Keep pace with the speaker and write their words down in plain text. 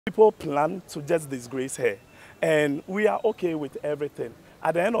People plan to just disgrace her, and we are okay with everything.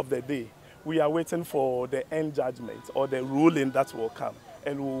 At the end of the day, we are waiting for the end judgment or the ruling that will come,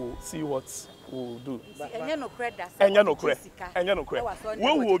 and we'll see what we'll do. When will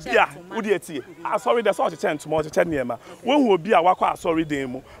be sorry, that's all the chance tomorrow. When will be a waka sorry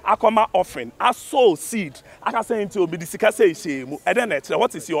demo, I come offering, I sow seed, I can say into be the shame, and then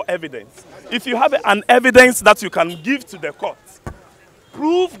what is your evidence? If you have an evidence that you can give to the court,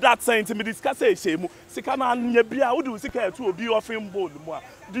 prove that saying to me discuss shame, do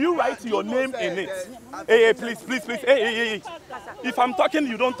you write your name in it? Hey, please. Hey. If I'm talking,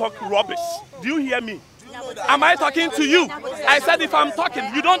 you don't talk rubbish. Do you hear me? Am I talking to you? I said if I'm talking,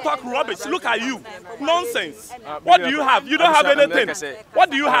 you don't talk rubbish. Look at you. Nonsense. What do you have? You don't have anything. What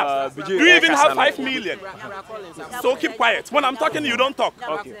do you have? Do you even have 5 million? So keep quiet. When I'm talking, you don't talk.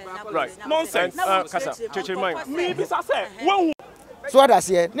 Okay. Right. Nonsense. Me, this I said. So what I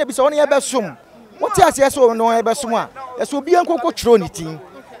say, nebi so only ebesum. What I say so no ebesum a. So obi anko kotro ni tin.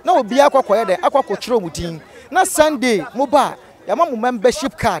 Na obi akwakoye de akwa mutin. Na Sunday mo ba ya ma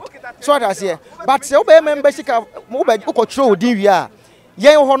membership card. So what I say, but say obe membership card mo ba kotro odin wi a.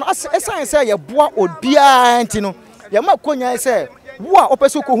 Yen ho no esan say ye boa obi a nti no. Ya ma konya say wo a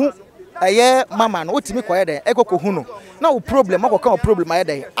opeso ko hu eye mama no otimi koye de ekokohu no. Na o problem akoka o problem aye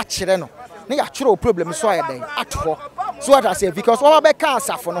de a kire no. Na ya kire o problem so aye de ato. So what I say, because all about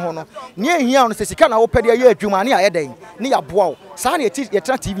cancer for no, near here on the Sicana Opedia, you do money a day, near Bow, Sunny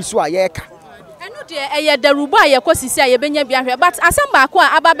TV, so Ayεka. I know, dear, the Rubai, of course, is a Benya, but as some Bakwa,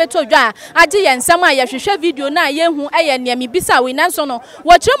 Ababeto, I did and some I share video now, who I near me Bisa, we Nansono,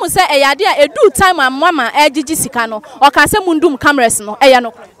 what you must say, a idea, a do time and mamma, a Sicano, or Casamundum cameras, no,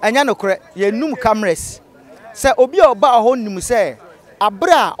 Ayano. Ayano, ye num cameras. Say, Obio Ba home, say.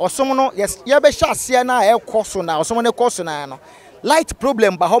 Abra or someone yes yabe sha sia na e koso na or someone e koso na no light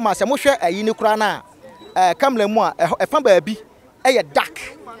problem ba homa se mo hwe ayini kura na camera mu a e fa ba bi e ye dark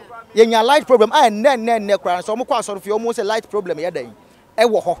ye nya light problem a ne kura so mo kwa so fi o mo say light problem ye dan e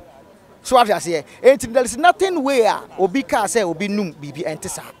wo ho so what I say there is nothing where obi ka say obi num bibi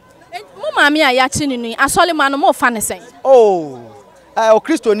entisa mo maami a ya chi ninu asole ma no mo fa ne sen o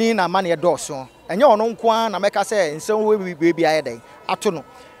kristoni na ma ne do so enye ono nko na meka say nsem we bi aye dan atono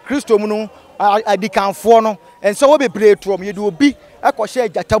Kristo mu no adikanfo no enso wo bebre trom ye de obi ekwohye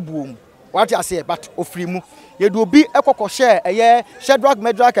jatabuom what I say but ofri mu ye de obi ekwohye eye Shadrach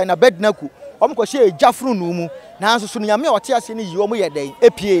Medrak na Abednego omkohye ejafru no mu na nso so nyame ote ase ne yiwo mu ye den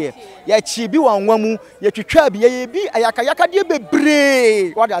epie ye chi bi wanwa mu ye twetwa bi ye bi ayaka de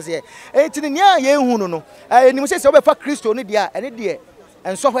bebre what I say entini nia ye hu no enim se wo be fa Kristo no dia ene de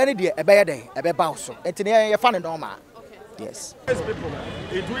enso ho ene de ebe ye den ebe ba so entini ye fa ne don ma. Yes. It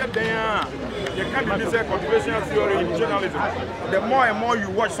will there. You can't be say controversial theory in journalism. The more and more you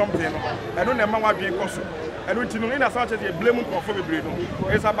watch something, I don't know what being consumed. And when you know such as a blame for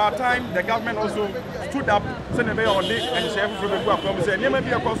it's about time the government also stood up, send a on it and share from the government. Say, never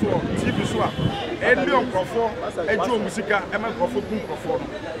be a cost for TV show. And Leon Crawford, and Joe Musica, and my Crawford.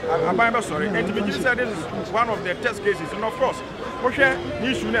 I'm sorry. And to be said, this is one of the test cases. And of course, for sure,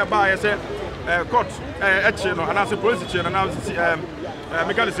 you should never buy a court chain and as a police chain and as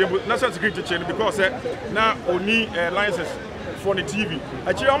mechanical national security chain because now only licenses for the TV.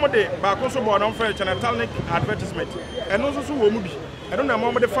 Actually, I'm day back also born on French and a talent advertisement. And also so movie. I don't know how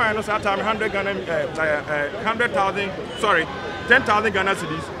much the fine at time 100,000 sorry 10,000 Ghana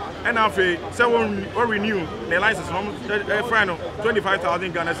cedis. And after someone or renew the license final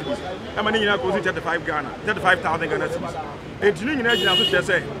 25,000 Ghana cedis. I mean, you know, 35,000 Ghana cedis. It's new in Nigeria,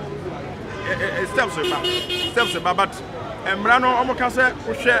 say. Steps about but Mrano almost say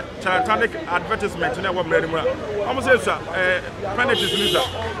share charlatanic advertisement in our Mrano. Almost says penalties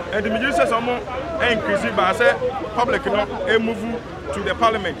and the media says increasing by say public move to the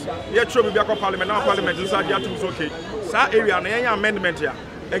parliament. Yet show me back parliament now parliament inside the atoms okay. Sa area na amendment here.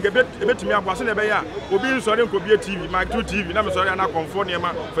 A bit me up was in a bay. Obi sorry could be a TV, my 2 TV, I'm sorry, and I conform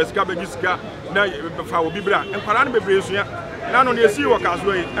for Scabagisca, now for Bibra and Paran Bibria. Now on the sea workers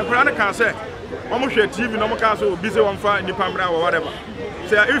way, and Parana can say, almost a TV, no more castle, busy on fire in the Pambra or whatever.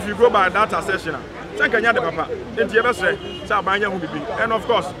 Say, if you go by data session, thank you, Papa, then the other say, Sabanya will be. And of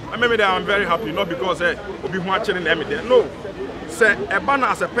course, I remember I'm very happy, not because we'll be watching them there. No, say, a banner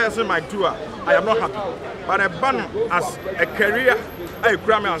as a person might do, I am not happy. But a banner as a career, I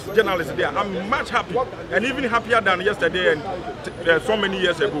cram as journalist there, I'm much happy, and even happier than yesterday and so many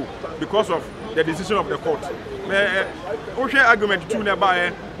years ago, because of the decision of the court. We argument between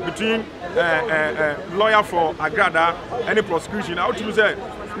lawyer for Agradaa and the prosecution. I would say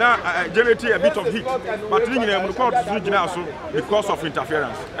now generate a bit of heat. But you know, the court is also because of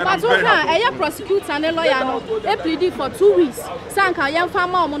interference. And but okay, prosecutor and lawyer no, they pleaded for 2 weeks. Sanka young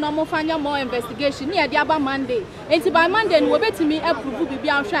farmer no find more investigation near the other Monday. And by Monday, we bet me approve be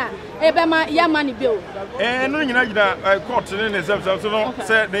outside. Ebema ya money bill. And no, you know, court in themselves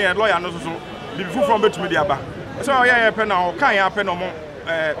said they had lawyer no so before from bet me the aba. So yeah, pen now can't happen no more.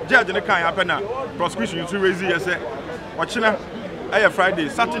 Judge and can't happen now. Prosecution to raise yes, watching Friday,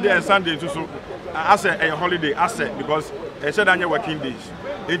 Saturday, and Sunday to so as a holiday asset because I said on your working days.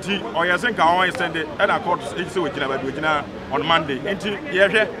 Or you think I always send it and I court on Monday. If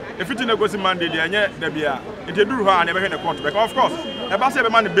it goes in Monday, there be a do her and never in a court. Of course, a bus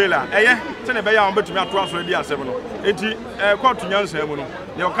of money baila, send a bail on bet me at transfer the 7. Court to young seven.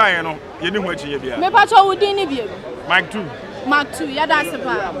 Your kind, you know what you be. Mepacho would interview. Mike 2. Mark 2, yeah, that's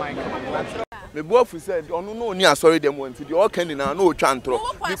the me both said, oh no, near sorry them one to the all can now no chantro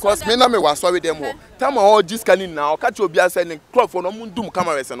because me na me was sorry them all. Time all this can now catch your beer sending clock for no mundum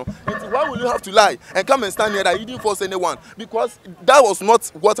cameras. Why will you have to lie and come and stand here that you didn't force anyone? Because that was not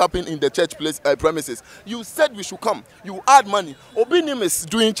what happened in the church place premises. You said we should come, you add money. Obinim is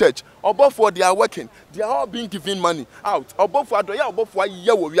doing church, above for they are working, they are all being given money out. Above for do ya above for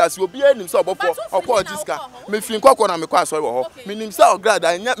year we are so be himself above for or this car. Me fin kwa na me kwa sorry meaning so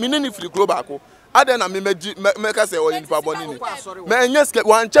Agradaa me nini free global ko adena me make say o yin pa boni ni me nyeska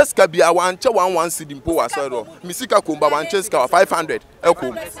one cheska bia one che 11 cedi mpo wa sorry me sika komba one cheska 500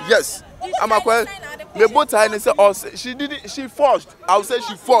 ekom yes amakwa me both I say she forged. I would say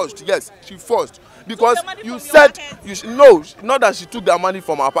she forged. Yes, she forged. Because you said you no, not that she took that money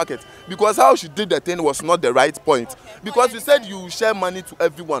from our pocket. Because how she did the thing was not the right point. Because you said you share money to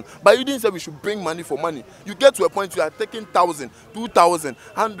everyone, but you didn't say we should bring money for money. You get to a point you are taking 1,000, 2,000,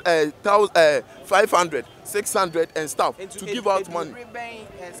 500, 600 and stuff to give out money.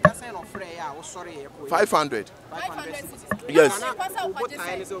 500. Yes.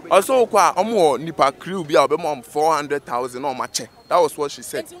 Also, nipa crew be about 400,000 on my check. That was what she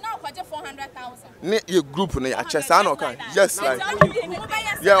said. Your group na ya chest yes, like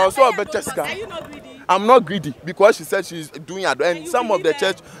yeah, also a better Jessica. I'm not greedy because she said she's doing it, and some of the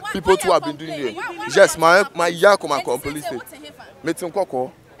church people too have been doing it. Yes, my yakoma police. Meeting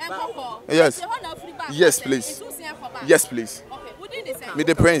Koko. Yes. Yes, please. Yes, please. Me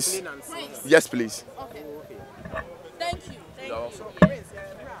the prince. Yes, please. Thank you.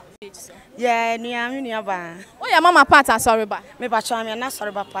 Yeah, niaba. Oh, your mama part sorry ba. Me ba cho me na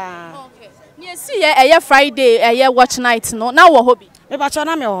sorry ba pa. Okay. Ni see ye Friday, watch night no. Na wo hobby. Me ba cho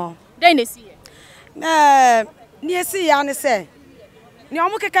na me ho. Then ni see ye. Ni see ya ne say. Ni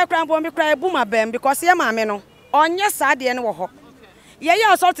omo keka kran bo me kran bu ma bem because ye ma me no. Onye sa de ne wo ho. Ye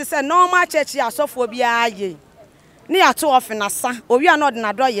also to say normal church ya sofo bia ye. Ni ato ofinasa. Owi an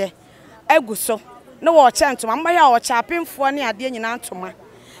ordinado ye. Egu so. No wo chentoma mba ya wo chapemfo ne ade nyina ntoma.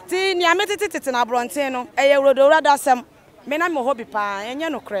 Ti ni ametete na bronten no rodo dasem me na me hobby pa enye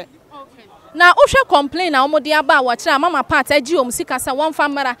no kre. Okay. Na ohwe complain na omode aba wa kira mama part agi sika sa won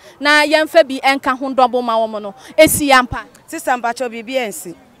famara na yemfa bi enka ho dobo ma wo no esi yampa. Sister mbacho bibi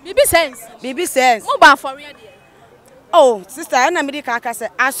ensi. Bibi sense. Bibi sense. Mo ba for de. Oh, sister na me di ka say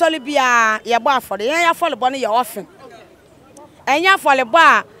asole bia ye bo afore yen ya fole bo no ye often. Enya fole bo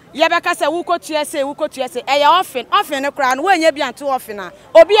a ye beka say wukotu ese e ya often ne kra no wanya bi anto often a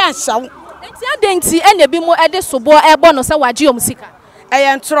obi anhyawo enti adenti ene bi mo ede sobo ebo no say wagi sika e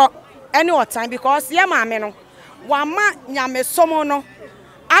ye ntro any what time because ye maame no wama nyame somo no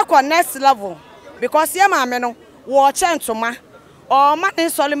akọ next level because ye maame no wo chentoma o ma ne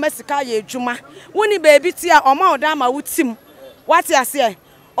sole masika ye adwuma woni baby ti a o ma oda ma wutim wati ase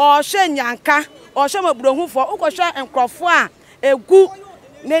o hwe nyanka o hwe mabrohufo ukọhwe enkrofo a egu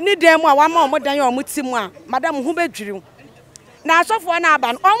Neni demo a wama omo dan omo timu a madam hu bedwiri na asofo na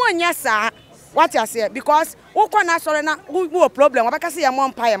aba no omo nya saa what you say because wo kwa na sore na wo problem wabaka se ye mo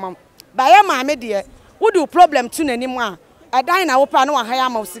mpa ye mam ba ye maame de wo do problem tu nani mu a edan na wo pa na wa han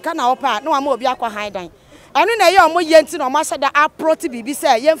ama sika na wo pa na wa ma obi akwa han dan anu na ye omo ye nti na omo aseda aproti bibi se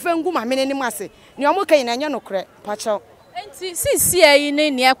ye mfa ngu maame nani mu ase ni omo kan na nya no kre pacho enti sisi ayi ne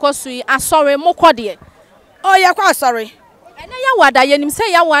ne ekoso yi asore mo kode oh ye kwa asore ene ya wada ye nim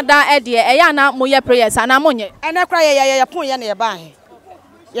se ya wada ede e ya na mo ye prayers ana mo nye ene kra ye pon ye na ye ba he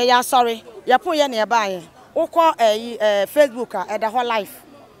ye ya sorry ye pon ye na ye ba he ukọ Facebook a eda ho live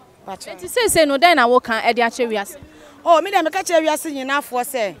pacha enti se no den na wo kan ede a che wiase oh me dem ka che wiase nyina afo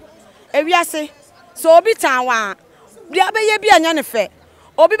se e wiase so obi tan wa bia be ye bia nya ne fe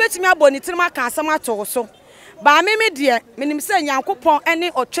obi betimi aboni tirima ka asam ato so ba me de menim se nyankopon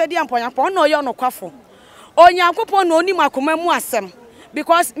ene otwade amponyapon na oye no kwafo onyankopon na oni makoma mu asem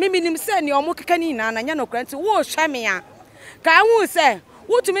because me nim say ni omo keka ni na nya no kranti wo hwe me a ka hu say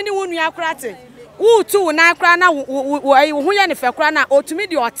wotumi ni wonu akrate wo tu na akra na wo hu ye ne fe kra na otumi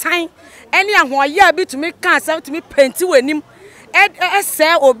de otan ene ahoya bi tumi ka asem tumi penti wanim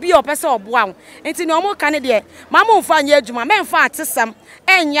ese obi opese oboa wo enti ni omo ka ne de mama mfa nya adwuma me mfa atesam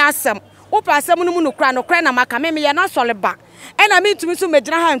enya asem wo pa asem no mu no kra na maka me ye na sole ba ena me tumi so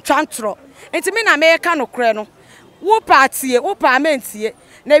megina ha ntwantro enti me na me ka no kra no wo pa tie wo pa mentie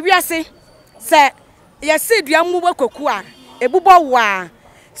na wiase se ye se dua mu bokoku a ebubo wa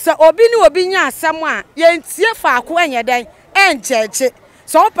se obi ni obi nya asem a ye ntie faako enye den enjeje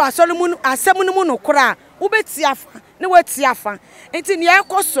so wo pa solumu asem no mu no kra wo beti afa ne wati afa enti ne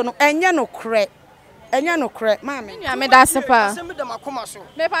ekoso no enye no kre mama ya me da sepa asem de makoma so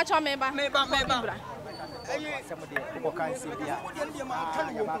me pa cho me ba asem de ko kan se bia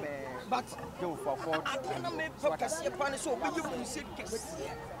but go for God na me focus ye pan so obi ye mu se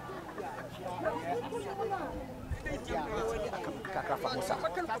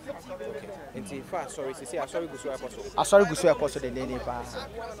Asori gusu ekoso de nene pa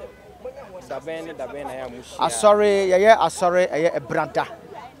asori ye asori eye ebrada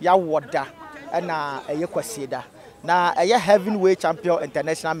ya woda na eye kwasieda na eye heavyweight champion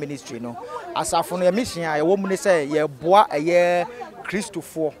international ministry no asafo no ye mission a ye wo mu ne se ye boa eye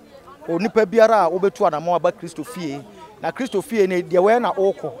Christopher onipa biara a obetu anamo aba Christopher na Christopher ne de we na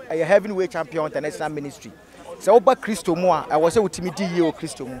oko eye heavyweight champion international ministry se oba Christo mu a wo se wotimi di ye o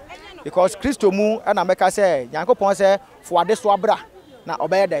Christo mu because Christo mu na meka se Yankopon se fo ade so abra na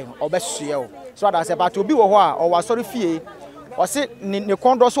obeyeden obesue o so that say but obi wo ho a o wasori fie o se ne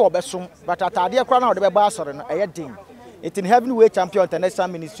kondo so obesom but atade kra na o de beba asori no eye din it in heavyweight champion international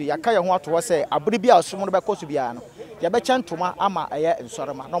ministry yakaya ho ato se abri bia osom no be koso bia no ye be chantoma ama eye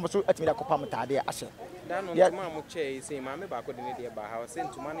nsorema no so atimi da kopam tade ase ya ntoma mu che say ma me ba ko de ne de ba ha se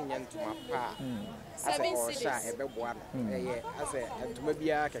ntoma ne nya ntoma pa ase o sha ebeboa no eye ase ntoma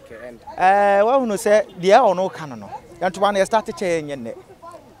bia keke end wa hunu se de ono ka no ntoma na start che nye ne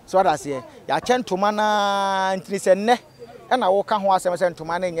so that say ya che ntoma na ntini se ne na wo ka ho asem se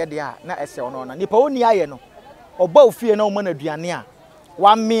ntoma na nye de a na ese ono na nipa oni aye no oba ofie na o ma na aduane a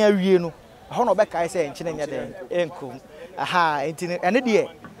wa me awie no ho no be kai se nchine nye de enkum aha ntini ene de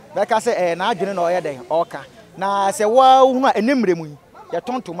beka se na adwene na oye den oka na se wa hunu a enemremu ya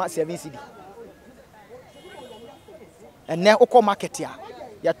tontoma 7 cedi ene ukọ market ya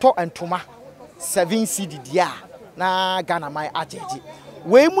ya to entoma 7 cedi dia na Ghana mai ajeje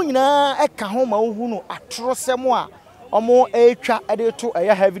we mu nyina eka ho ma hunu atrosem a omo etwa ede to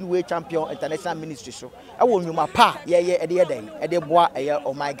eye heavyweight champion international ministry so e wo nwuma pa ye ede den ede boa eye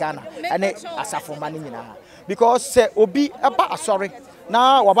o my Ghana ene asafo ma nyina because se obi eba asori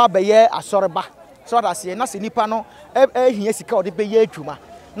na waba beye asori ba so that say na se nipa no ehia sika ode beye adwuma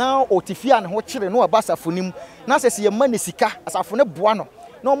na otifia ne ho kire no aba asafo nim na se ye ma ne sika asafo ne boa no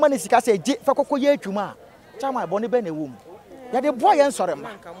na o ma ne sika se je fa kokko ye adwuma chama bo ne be na wom ya de boa ye nsori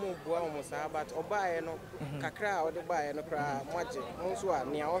ma nka mo boa mo sa but obae no kakra ode bae no kra moje mo so a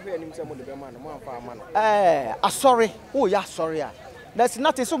ne a ohwe anim se mo de be ma no mo amfa ama no asori o ya asori a there's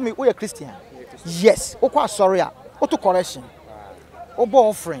nothing so me we are Christian yes o kwa asori a o to correction obo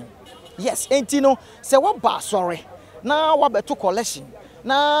offering yes enti no se wa ba asori na wa beto collection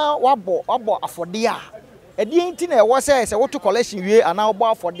na wabo afode a edi enti na e wo se wo to collection wie ana obo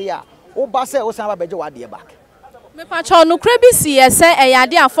afode a wo ba se wo san ba beje wade back me pa cho no kra bi si se e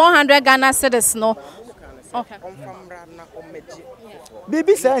yade a 400 Ghana cedis no okay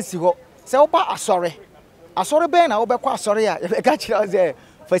bibi sense ho se wo ba asori be na wo be kwa asori a e ga kira ze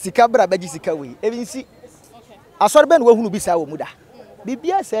fasika bra beji sika we ebi nsi asori be na wo hunu bi sa wo muda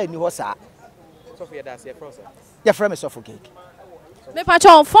bibia se ni ho sa so for that say process ya frame so for cake me pa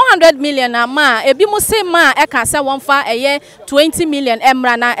cho 400 million ama ebi mu se ma e ka se won fa eye 20 million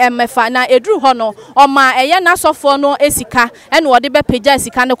emra na emefa na edru ho no o ma eye na sofo no esika e na wo de be peja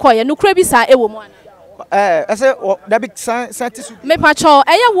esika ne koye no kura bi sa ewo mu ana ese da big santisu me pa cho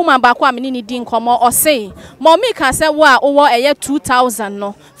eye woman ba ko amini ni din komo o sei mo mi ka se wo a wo eye 2000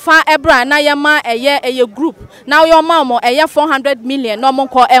 no fa ebra na ye ma eye group na yo ma mo eye 400 million no mo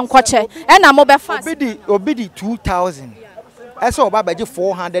ko enkoche e na mo be fa obidi 2000 ese oba beje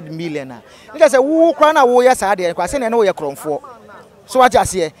 400 million a nka se wo kwa na wo ye sa de kwa se na wo ye kromfo so what you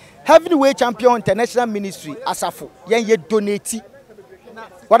say heavyweight champion international ministry asafo yen ye donate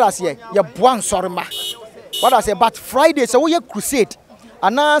what I say ye boan sorma what I say but Friday so we crusade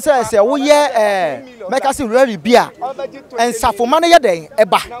ana say we make us really beer and safo man ye den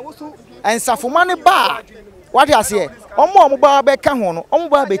eba and safo man ba what I say omo ba be ka ho no omo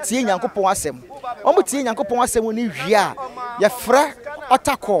ba be tie Nyankopon asem omo tie Nyankopon asem ni hwie a ye fra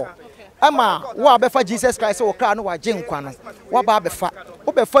otako ama wo abefa Jesus Christ wo kra no waje nkwa no wo ba abefa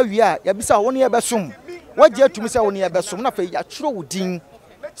wo befa wi a ya bisa wo ne ebesum waje atumi se wo ne ebesum na fa ya kyerɛ wo din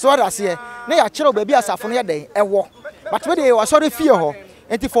so what ase na ya kyerɛ ba bi asafo no ye den ewo but we dey was sorry fear ho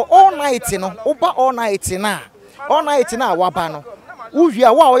enti for all night no wo ba all night na wa ba no wo wi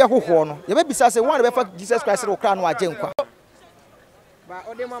a wo ye hoho no ye be bisa se wo na befa Jesus Christ wo kra no waje nkwa ba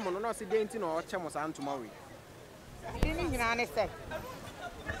ode ma mo no se den ti no o che mo sa ntoma we ni nyina ne se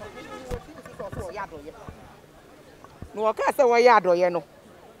no waka se wo ya adoye no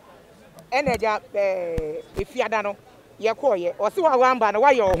eneja efiada no ye koye o se wa wamba no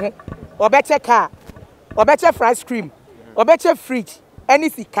wa ye ho obeche car obeche fresh cream obeche fridge any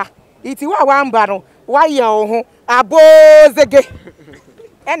sika iti wa wamba no wa ye ho abozege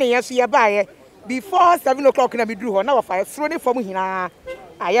ene ye so ye ba ye before 7 o'clock na me duru ho na wa fa soro ne fam hina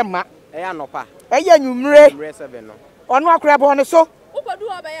aye ma e ya nopa e ya nwumre 7 no onu akra bo no so ukodu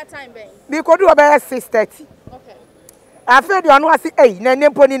obaya time ben bi kodu obaya 6:30 okay afi de onu ase na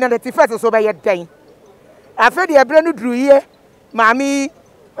nempo ni na 31st so be ye den afi de ebre no duru ye mami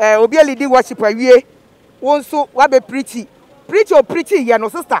obi elidi worship awie wonso wa be preach ye no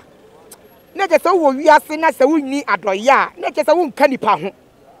sister na je se wo wi ase na se wunni adoye a na je se wunka nipa ho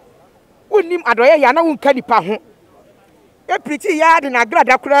wunnim adoye ya na wunka nipa ho e preach ya de na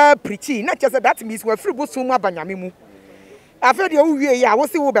Agradaa kura preach na je se that means we free bosom abanyame mu afi de wo wie ya wo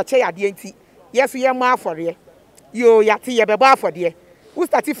se wo be che yade enti yeso ye ma afore yo yate ye beba afode we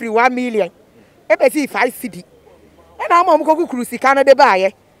start free 1 million e be see 5 cedi e na mo ko kukuru sika no de ba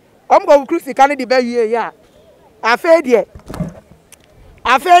ye o mo ko kukuru sika no de ba wie ya afi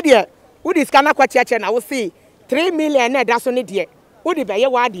de we dis kana kwa cheche na we see 3 million na da so ne de we de be ye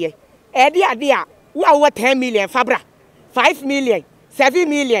wa de e de ade a wo 10 million fabra 5 million 7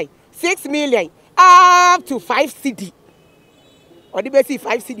 million 6 million up to 5 cedi o de be see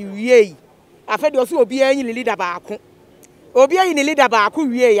 5 cedi wie afi de o so obi anyi leader baako obi anyi ni leader baako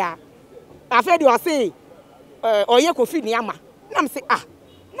wie ya afi de o say oye kofi ni ama na me say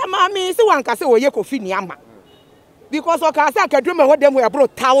na ma me say wan ka say oye kofi ni ama because o ka say akadwuma ho dem we bro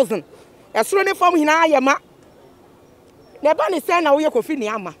 1000 esoro ne fam hina ayema na ba ni say na oye kofi ni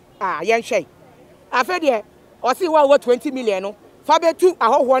ama ye nhwe afi de o say wa 20 million no fa betu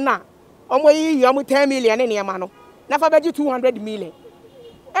ahoho na omo yi yo 10 million ne ema no na fa beji 200 million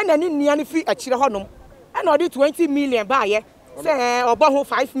ena ni nia ni fi akire honom ena odi 20 million ba ye say obo ho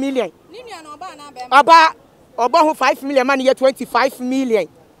 5 million ni nia no ba na be aba obo ho 5 million man ye 25 million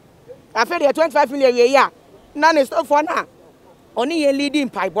afi de 25 million ye ya na ne so for na oni ye leading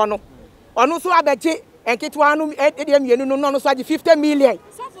paibo no onu so abeje enketwa anu de mienu no so age 50 million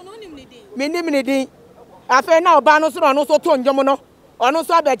so for no nim ni din me nim ni din afi na oba no so no so to njom no onu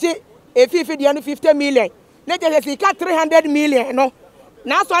so abeje efifi de no 50 million ne je sika 300 million no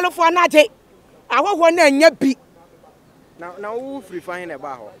na so alofo na age ahoho na anya bi na wo free fine e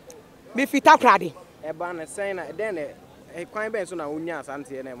ba ho mi fita krade e ba na sen na den e kwan ben so na onya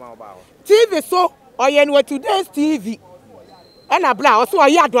asante na ma ba ho TV so oye no today's TV ena bla o so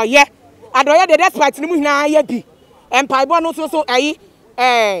oye adoye de despite ni mu hina ya bi empaibo no so ayi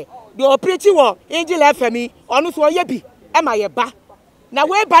the operating wo Angel FM onu so oye bi e ma ye ba na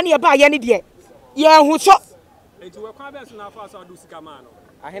we ba na ye ba ye ne de ye hu so enti we kwan ben so na afa so adu sika ma no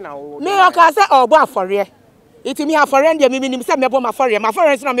ahe na wo me o ka say obo afore itimi afore ndie me nim say me bo ma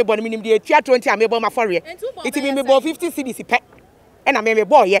afore so na me bo nim de etua 20 a me bo ma afore itimi me bo 50 cedis pe e na me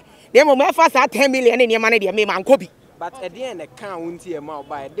bo ye de mo me fa sa 10 million ne ma ne de me ma nkobi but eden na kan wonti e ma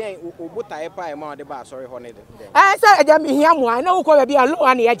oba eden obuta e pa e ma de ba sorry ho ne de say eja me hia mo na wo ko be a lo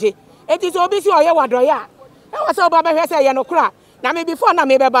an yeje enti so obi si oye wadoye a e wo say oba be hwe say ye no kura na me before na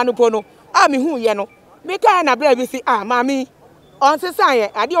me be ba no po no a me hu ye no me ka na bra bi si mami on se san ye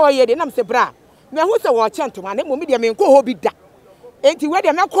ade o ye de na me se bra me hu se wo chentoma na mo me de me nko ho bi da enti we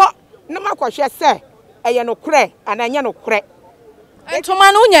de me ko na makwohwe se eye no kure ana nya no kure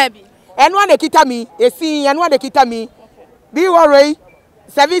entoma no nya bi enu an ekita mi esi enu an ekita mi bi worry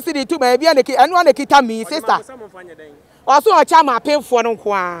service di to ba bi an ekita mi sister oso o cha ma penfo no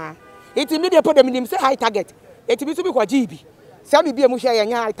nko a enti me de po de minim say high target enti bi so bi ko GB say me bi emu hwe ye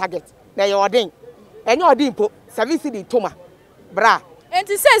nya high target na ye odin enye odin po service di to ma bra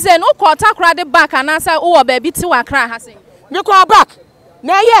enti say no ko takra de back ana say wo ba bi ti wa kra ha say me ko back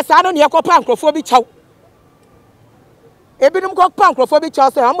na yes anu ne ye ko pa nkrofo bi chaw ebinum ko pa nkrofo bi chaw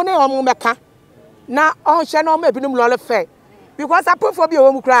say amu ne amu meka na on hye na o ma ebinum lole fe because apofo bi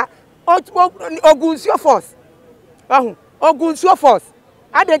o mu kra ogunsuo force ogunsuo force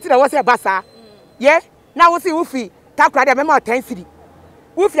adenti na wo say basa ye na wo see wo fi takra de mema 10 cedi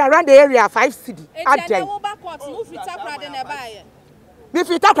wo fi around the area 5 cedi adai wo ba court wo fi takra de na ba ye Me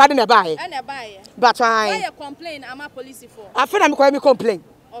fit talk crowd in the buy. But why you complain? I'm a police for. I feel I'm going to complain.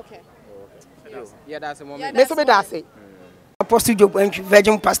 Okay. Yeah, that's a moment. That's what I say. Apostle Job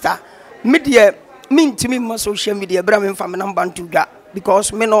Virgin Pastor. Media mean to me my social media, but I'm from number 2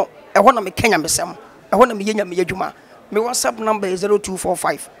 because me no I want to me Kenya mesem. I want to me yenya me adwuma. My WhatsApp number is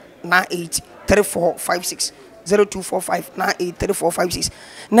 0245 983456. 0245 983456.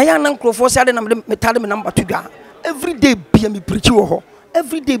 Na ya nan krofo se ade na me tade me number 2 every day bia me preach wo ho.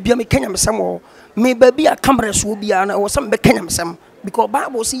 Every day bia me Kenya mesem wo. Me baby a camera so bia na wo sam be Kenya mesem because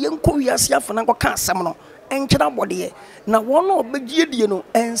Bible say yenko wiase afana ko ka asem no. Enchira bode na wono obegiedie no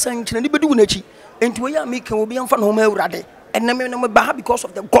ensanchira ni bedu nachi enti we ya make obi amfa no ma awurade enne me no me ba because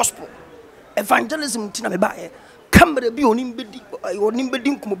of the gospel evangelism tina me ba camera bi onim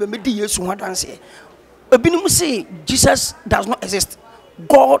bedi nkumo be medi Yesu ho danse ebinum say Jesus does not exist,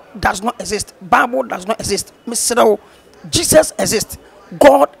 God does not exist, Bible does not exist. Mr. Jesus exists,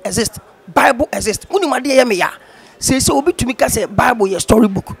 God exists, Bible exists. Unimade ya me ya say obi tumi ka say Bible ye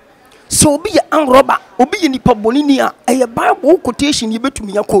storybook. So obi ye anroba obi ye nipa bonini a eye Bible quotation ye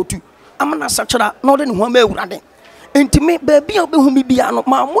betumi ya quote amana sachara na ode ne ho ma awurade entime baabi a obehu mi bia no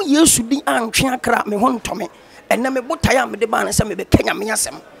ma mo Yesu din antwe akra me ho ntome enne me botae a me de ba na se me be Kenya me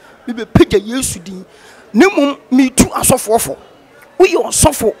asem me be pagya Yesu din ne mum me tu asofofo wo ye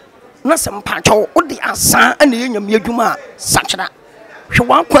osofo na se mpacho wo de asan na ye nyame adwuma sachara hwe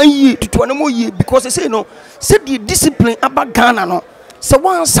wan kwan yi tutu na mo yi because say no say the discipline aba Ghana no. So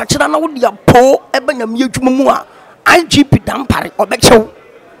one such a now dia po ebanyam yadwuma IGP dampare obechew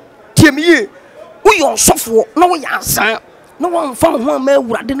tiemie wo yon sofo na wo yansan na one fa ho ma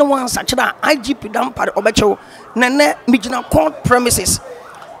awurade na one such a IGP dampare obechew nene migina court premises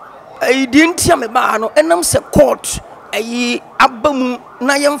e di ntia me ba no enam se court ayi abamu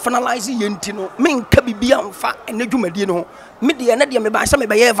na yem finalize yenti no menka bibia mfa enadwumadie no me de na de me ba se me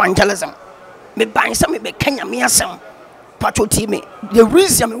be evangelism me ban se me be Kenya me asem me. The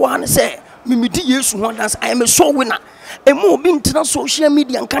reason I want to say, me di Yesu ho dance. I am a soul winner. E mo bi ntina social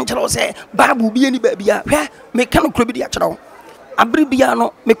media and can't tell say Bible bi any baby ya. Me kan kro bi dia kyerɛw. Abri bia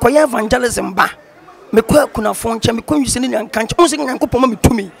no me koye evangelism ba. Me koye kuna fonche me kon yuse ni nyankanche. On se nyankopɔn ma me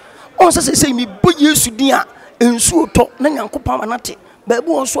tumi. On se me bo Yesu din a ensu oto na nyankopɔn ma nate. Ba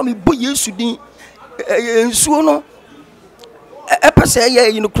bu on so me bo Yesu din ensu no epese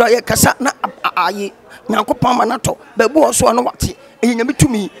ye no kura ye kasa na aye nyankopɔn ma nato ba bu on so no wate enyame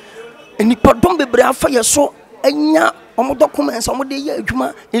tumi enipa dom bebre afa ye so enya omo documents omo de ye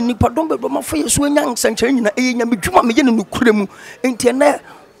adwuma enipa dom bebre ma fa ye so enya nsankyere nyina enyame dwuma me ye no kurem enti na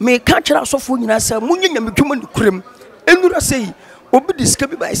me ka kyerɛ asofo nyina sɛ munye nyame dwuma no kurem enura sei obi diska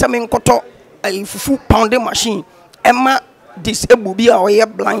bi ba sɛ me nkoto fufu pounding machine ema disable bi a oye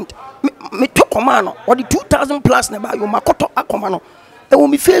blind me to command or the 2000 plus na ba yo makoto akoma no e wo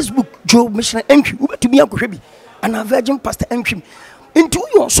mi Facebook Job mission entry wo betumi akohwe bi ana Virgin Pastor entry into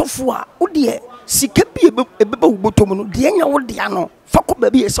yo sofo a wo de sika bi ebeba wo botom no de nya wo de ano fa ko ba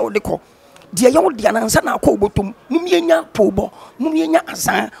bi ese wo de ko de ya wo de ana nsa na akɔ wo botom mumienya pobo mumienya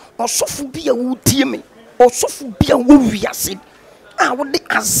azan osofo bi a wo tie me osofo bi a wo wiase a wo de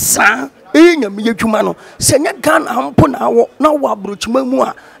azan enya me adwuma no se nya Ghana hampo na wo abrochima mu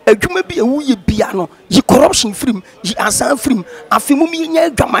a adwuma bi a wo ye bia no yi corruption film yi azan film afi mumienya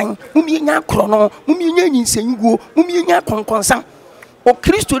adwaman mumienya akro no mumienya nyinsenguo mumienya konkonsan o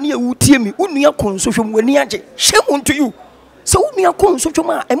Kristo ni ewu tie mi unua konsohwem wani age shame unto you se unua konsohwem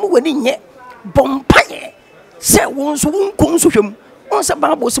a emu wani nye bompaye se wonso won konsohwem on se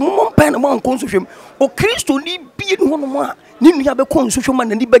Bible se mompa na mon konsohwem o Kristo ni bie no no a ni nua be konsohwem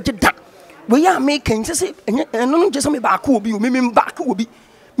na ni beje da we ya make say no just me ba ko obi o me ba ko obi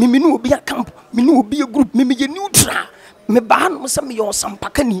me no obi a camp me no obi a group me ye neutral me ba no se me yo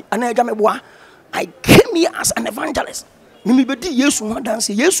sampakani ana agya me boa. I came here as an evangelist. Me bedi Yesu ho dance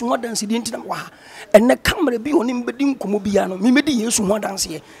di ntina wa enne camera bi onim bedi nkomo bia no me bedi Yesu ho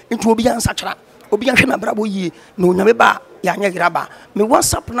dance enti obi ansa kyera obi ahwe na brabo yie na onyame ba ya nya graba me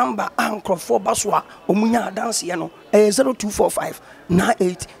WhatsApp number ankrofo baswa omunya dance ye no 0245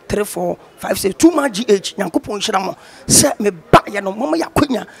 983456 2 ma GH yankopon hyira mo se me ba ye no mama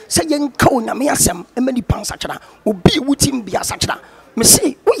yakonya se ye nka onyame asem emani pan sakyera obi wutim bia sakyera me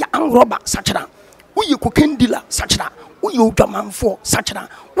se wo ya anroba sakyera wo ye kokendila sakyera wo ye odwamanfo sakyera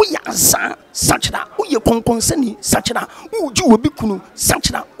wo ye azan sakyera wo ye konkonsani sakyera wo ji obi kunu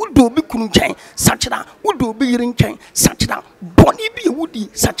sakyera wo do obi kunu nkyɛn sakyera wo do obi yiri nkyɛn sakyera boni bi ewudi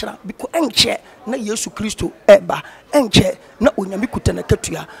sakyera biko enche na Yesu Kristo eba enche na onyame kuta na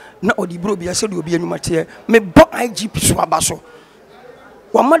katua na odi bro bia se do obi anwumate me bo IGP so aba so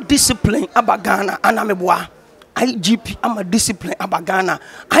wa ma discipline aba Ghana ana me boa IGP ama discipline abagana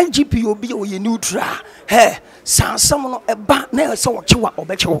IGP obi o ye neutral he sansam no eba na se wo chewa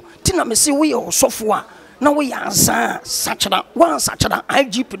obechewo tina me se wo ye osofo a na wo ya ansa sachara wan sachara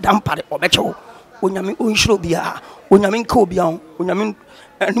IGP dampare obechewo onyame onhiro bia onyame nka obi an onyame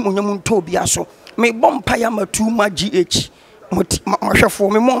anim onyame nto bia so me bompa ya matuma GH mahwefo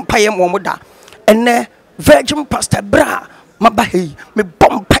me mompa ya mo da ene virgin pastor bra mabahi me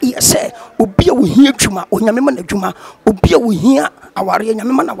bompa ya se obi a wo hia twuma onyame ma na dwuma obi a wo hia aware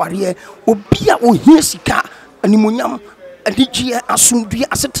nyame ma na aware obi a wo hia sika animonyam adigye asumdue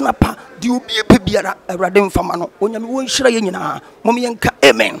asetena pa de obi e pebiara awrade mfama no onyame wo nhira ye nyina mom yenka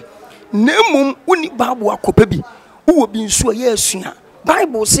amen nemum uni babu akopa bi wo bi nso ye asua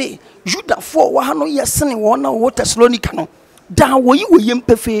Bible say Judah for wa no yesene wona wo Thessalonica no da wo yi wo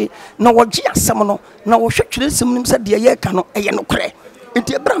yempefe na wo gye asem no na wo hwetwere sem nim se de Ayεka no eye no kre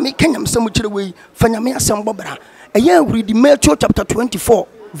enti ebra me kanyam sem kire we fanyame asem bobra eye read Matthew chapter 24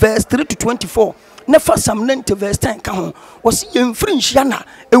 verse 3 to 24 na fa Psalm 90 verse 10 ka ho wo se yemfiri nhia na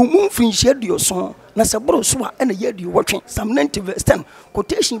ewum firi nhia duoso na se boro so a na ye duotwe Psalm 90 verse 10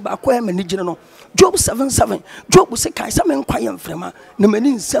 quotation ba ko e mani gine no Job 7:7 Job se kai sa men kwaye mfrema na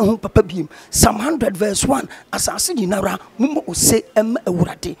mani nsa hu papa biem Psalm 100 verse 1 asase di nara mumo ose em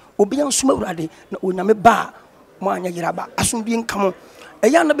awurade obi ansum awurade na onyame ba mo anya yiraba asumbi nkamo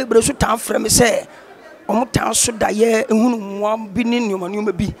eya na bebre so ta frem se omo ta so da ye ehunu mo bi ni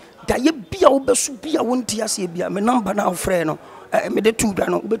nyoma bi da ye bia wo besu bia wo ntia se bia me number na ofre no me de tu da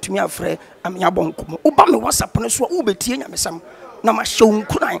no obetumi afre amenya bonkomo oba me WhatsApp no so wo betie nyamesam na ma hyew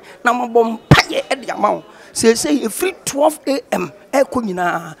nkuran na ma bom paye e de amawo say free 12 am e ko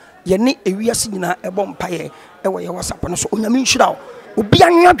nyina ye ne ewiase nyina e bom paye e wo ye WhatsApp no so onyame nhira obi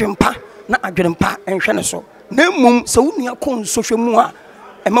anwa dwempa na adwempa enhwe ne so na mum se wo nua ko nsohwe mu a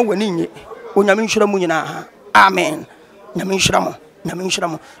e ma wani nye onyame nhira mu nyina amen nyame nhira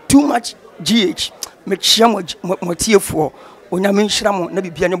mo too much GH me chia mo tiefo onyame nhira mo na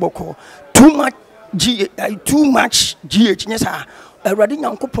bibia ne boko too much GH nyesa awrade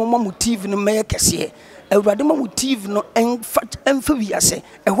nyankopon ma mo TV no meye kese awrade ma mo TV no emfa wiase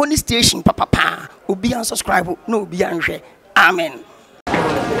ehoni station papa obi an subscribe na obi an hwe amen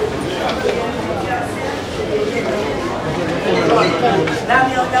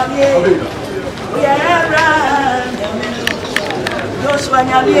Joshua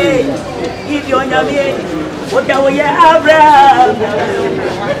nyamie Gideon nyamie oda wo ye Abraham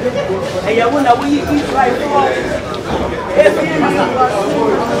eya wona wo yi Israel for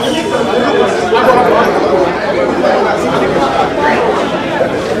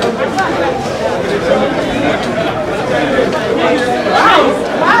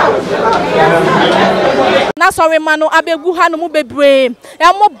na sorry mano abegu ha no mu bebre e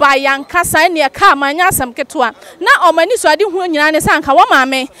mo ba yankasa ne ka amanya asem ketoa na omani so ade hu nyina ne sanka wo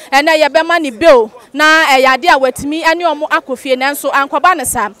maame ene ye bema ne bill na eyade a watimi ane omo akofie nanso ankwaba ne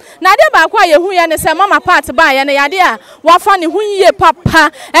sa na ade ba kwa ye hu ye ne se mama part ba ye ne yade a wafa ne hu yiye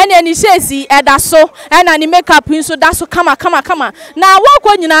papa ene ni shezi eda so ena ni makeup nso da so kama na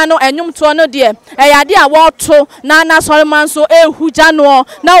wokọ nyina no enwum to no de eyade a woto na sorry man so ehugya no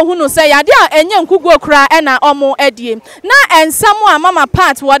na ohunu se yade a enye nkugo kra ena omo edie na ensam a mama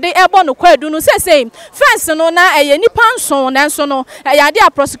part wode ebo no kwadu no sesei fence no na eye nipa nson nanso no yade a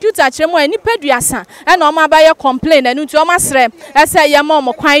prosecutor kiremu a nipa duasa ena omo abaye complain enu nti omo asre ese ye ma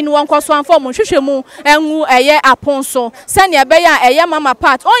omo kwan no wonkoso anfo omo hwehwemu enwu eye aponso se ne ebe ya eye mama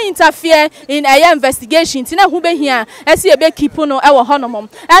part o interfere in eye investigation ti na hu behia ese ebe keep no ewo honomom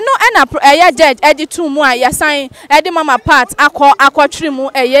eno ena eye judge editu mu a yesan edi mama part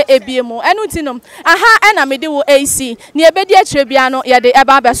akotwiremu eye ebiemu enu ti no aha ena mede wo AC ne ebedi akire bia no ye de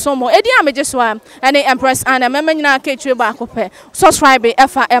eba abesomo edi ameje so a ene Empress Anna memanyina ka akire ba akopɛ subscribe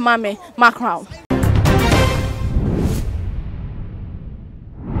efa emame macrown